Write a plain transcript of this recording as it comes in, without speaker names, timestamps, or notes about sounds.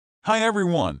Hi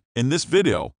everyone, in this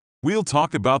video, we'll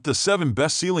talk about the 7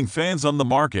 best ceiling fans on the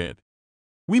market.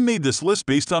 We made this list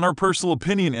based on our personal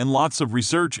opinion and lots of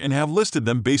research and have listed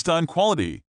them based on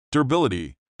quality,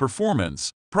 durability,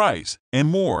 performance, price, and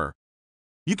more.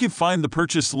 You can find the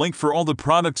purchase link for all the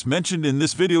products mentioned in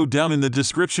this video down in the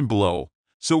description below.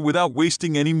 So without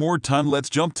wasting any more time, let's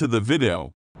jump to the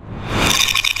video.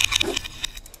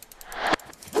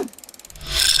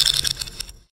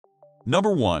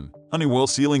 Number 1. Honeywell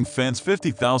Ceiling Fans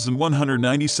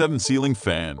 50197 Ceiling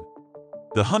Fan.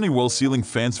 The Honeywell Ceiling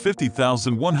Fans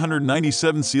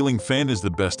 50197 ceiling fan is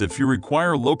the best if you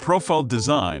require a low-profile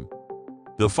design.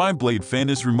 The 5-blade fan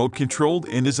is remote-controlled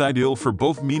and is ideal for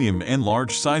both medium and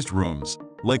large-sized rooms,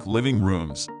 like living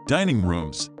rooms, dining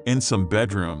rooms, and some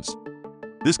bedrooms.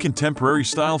 This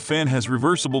contemporary-style fan has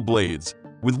reversible blades,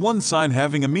 with one side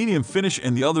having a medium finish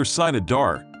and the other side a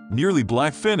dark, nearly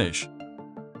black finish.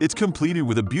 It's completed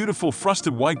with a beautiful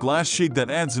frosted white glass shade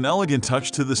that adds an elegant touch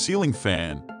to the ceiling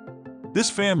fan. This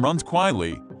fan runs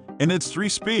quietly, and its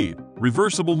 3-speed,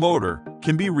 reversible motor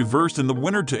can be reversed in the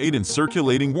winter to aid in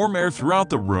circulating warm air throughout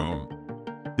the room.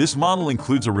 This model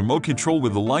includes a remote control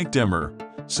with a light dimmer,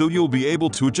 so you'll be able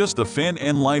to adjust the fan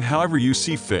and light however you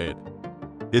see fit.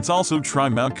 It's also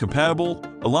tri-mount compatible,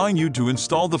 allowing you to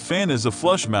install the fan as a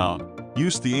flush mount,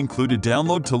 use the included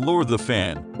download to lower the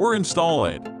fan, or install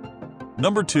it.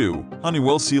 Number 2.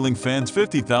 Honeywell Ceiling Fans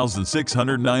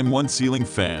 50691 Ceiling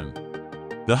Fan.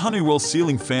 The Honeywell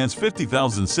Ceiling Fans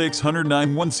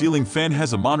 50691 ceiling fan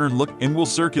has a modern look and will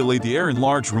circulate the air in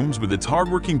large rooms with its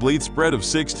hardworking blade spread of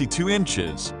 62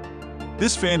 inches.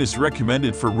 This fan is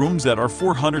recommended for rooms that are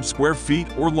 400 square feet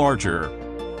or larger.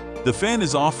 The fan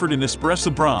is offered in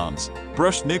espresso bronze,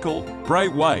 brushed nickel,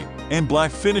 bright white, and black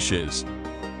finishes.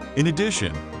 In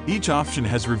addition, each option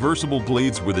has reversible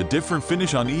blades with a different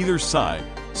finish on either side,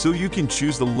 so you can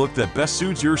choose the look that best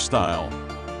suits your style.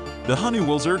 The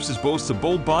Honeywell's Xerxes boasts a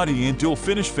bold body and dual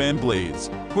finish fan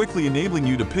blades, quickly enabling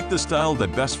you to pick the style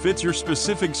that best fits your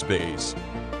specific space.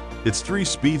 Its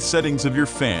 3-speed settings of your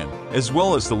fan, as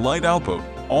well as the light output,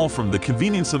 all from the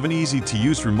convenience of an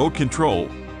easy-to-use remote control.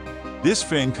 This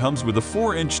fan comes with a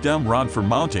 4-inch down rod for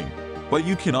mounting, but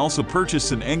you can also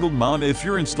purchase an angled mount if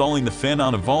you're installing the fan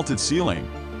on a vaulted ceiling.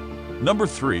 Number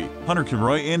 3.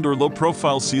 Conroy Indoor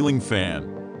Low-Profile Ceiling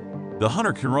Fan. The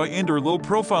Conroy Indoor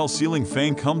Low-Profile Ceiling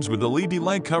Fan comes with a LED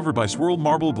light covered by swirled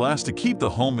marble glass to keep the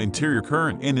home interior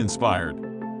current and inspired.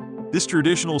 This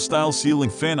traditional-style ceiling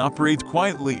fan operates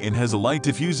quietly and has a light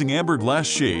diffusing amber glass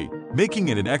shade, making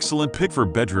it an excellent pick for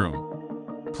bedroom.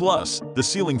 Plus, the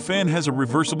ceiling fan has a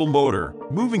reversible motor,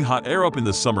 moving hot air up in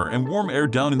the summer and warm air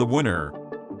down in the winter.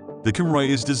 The Conroy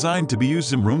is designed to be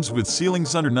used in rooms with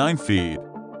ceilings under 9 feet.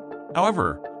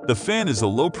 However, the fan is a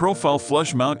low-profile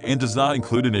flush mount and does not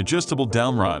include an adjustable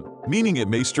downrod, meaning it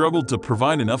may struggle to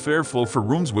provide enough airflow for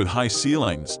rooms with high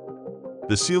ceilings.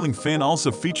 The ceiling fan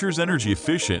also features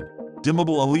energy-efficient,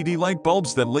 dimmable LED light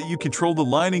bulbs that let you control the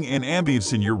lighting and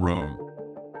ambience in your room.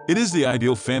 It is the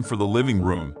ideal fan for the living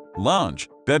room, lounge,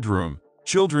 bedroom,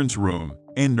 children's room,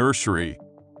 and nursery.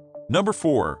 Number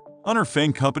 4. Hunter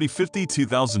Fan Company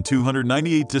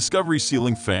 52298 Discovery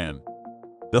Ceiling Fan.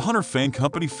 The Hunter Fan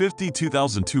Company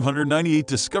 52298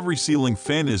 Discovery Ceiling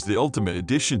Fan is the ultimate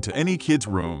addition to any kid's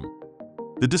room.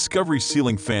 The Discovery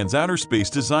Ceiling Fan's outer space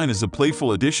design is a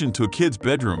playful addition to a kid's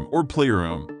bedroom or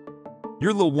playroom.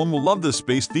 Your little one will love the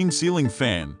space-themed ceiling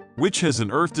fan, which has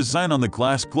an Earth design on the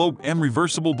glass globe and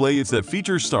reversible blades that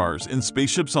feature stars and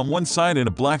spaceships on one side and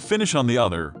a black finish on the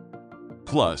other.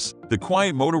 Plus, the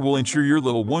quiet motor will ensure your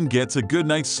little one gets a good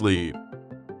night's sleep.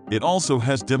 It also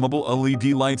has dimmable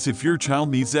LED lights if your child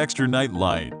needs extra night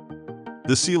light.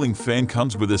 The ceiling fan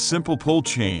comes with a simple pull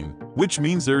chain, which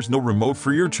means there's no remote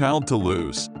for your child to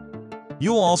lose.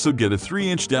 You'll also get a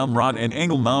 3-inch down rod and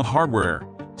angle mount hardware,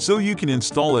 so you can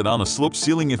install it on a sloped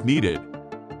ceiling if needed.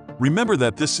 Remember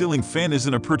that this ceiling fan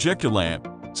isn't a projector lamp,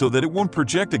 so that it won't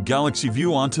project a galaxy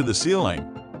view onto the ceiling.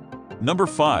 Number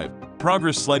 5.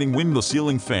 Progress Lighting Windmill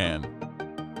Ceiling Fan.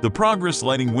 The Progress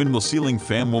Lighting Windmill Ceiling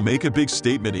Fan will make a big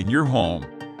statement in your home.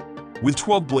 With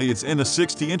 12 blades and a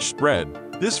 60-inch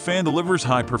spread, this fan delivers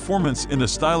high performance and a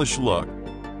stylish look.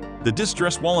 The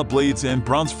distressed walnut blades and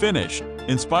bronze finish,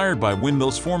 inspired by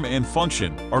Windmill's form and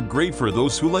function, are great for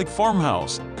those who like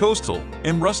farmhouse, coastal,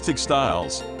 and rustic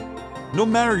styles. No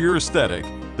matter your aesthetic,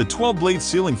 the 12-blade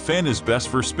ceiling fan is best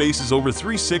for spaces over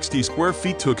 360 square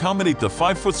feet to accommodate the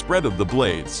 5-foot spread of the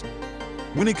blades.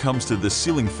 When it comes to this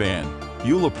ceiling fan,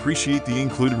 you'll appreciate the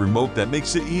included remote that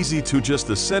makes it easy to adjust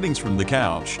the settings from the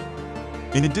couch.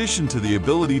 In addition to the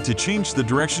ability to change the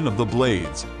direction of the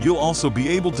blades, you'll also be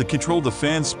able to control the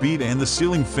fan's speed and the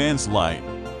ceiling fan's light.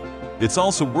 It's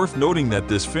also worth noting that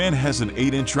this fan has an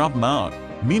 8-inch drop mount,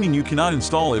 meaning you cannot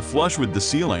install it flush with the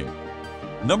ceiling.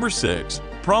 Number 6.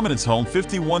 Prominence Home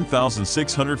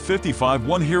 51655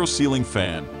 One Hero Ceiling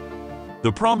Fan.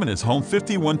 The Prominence Home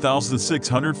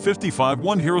 51655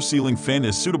 One Hero Ceiling Fan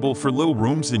is suitable for little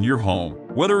rooms in your home,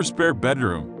 whether a spare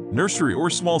bedroom, nursery,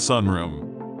 or small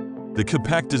sunroom. The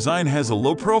compact design has a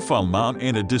low-profile mount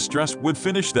and a distressed wood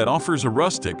finish that offers a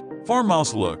rustic,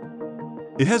 farmhouse look.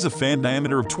 It has a fan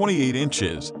diameter of 28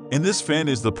 inches, and this fan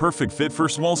is the perfect fit for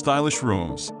small stylish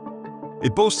rooms.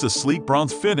 It boasts a sleek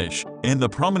bronze finish, and the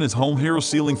Prominence Home Hero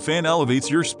Ceiling Fan elevates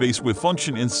your space with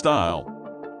function and style.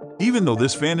 Even though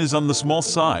this fan is on the small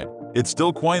side, it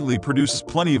still quietly produces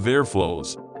plenty of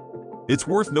airflows. It's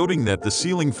worth noting that the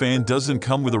ceiling fan doesn't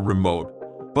come with a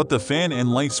remote, but the fan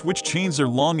and light switch chains are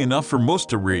long enough for most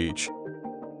to reach.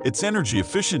 Its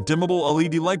energy-efficient dimmable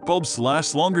LED light bulbs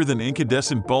last longer than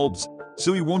incandescent bulbs,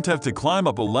 so you won't have to climb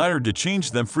up a ladder to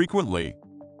change them frequently.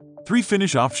 3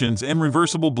 finish options and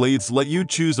reversible blades let you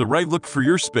choose the right look for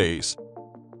your space.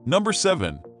 Number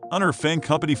 7. Hunter Fan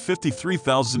Company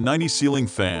 53090 Ceiling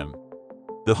Fan.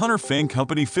 The Hunter Fan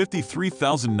Company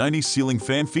 53090 Ceiling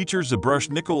Fan features a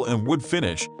brushed nickel and wood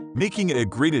finish, making it a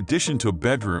great addition to a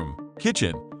bedroom,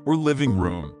 kitchen, or living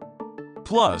room.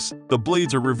 Plus, the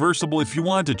blades are reversible if you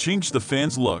want to change the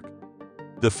fan's look.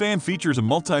 The fan features a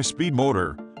multi-speed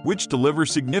motor, which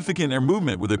delivers significant air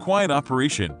movement with a quiet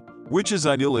operation, which is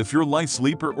ideal if you're a light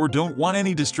sleeper or don't want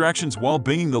any distractions while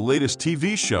binging the latest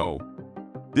TV show.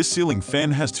 This ceiling fan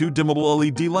has 2 dimmable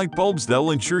LED light bulbs that will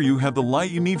ensure you have the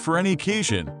light you need for any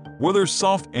occasion, whether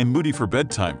soft and moody for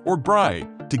bedtime or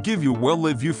bright, to give you a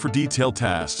well-lit view for detailed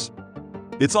tasks.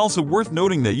 It's also worth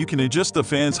noting that you can adjust the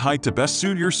fan's height to best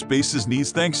suit your space's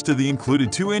needs thanks to the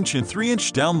included 2-inch and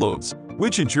 3-inch downloads,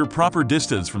 which ensure proper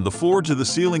distance from the floor to the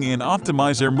ceiling and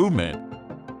optimize air movement.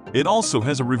 It also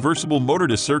has a reversible motor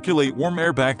to circulate warm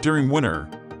air back during winter.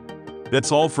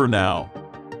 That's all for now.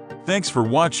 Thanks for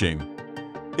watching.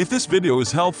 If this video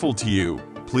is helpful to you,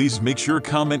 please make sure to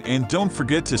comment and don't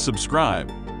forget to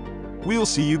subscribe. We'll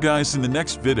see you guys in the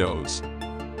next videos.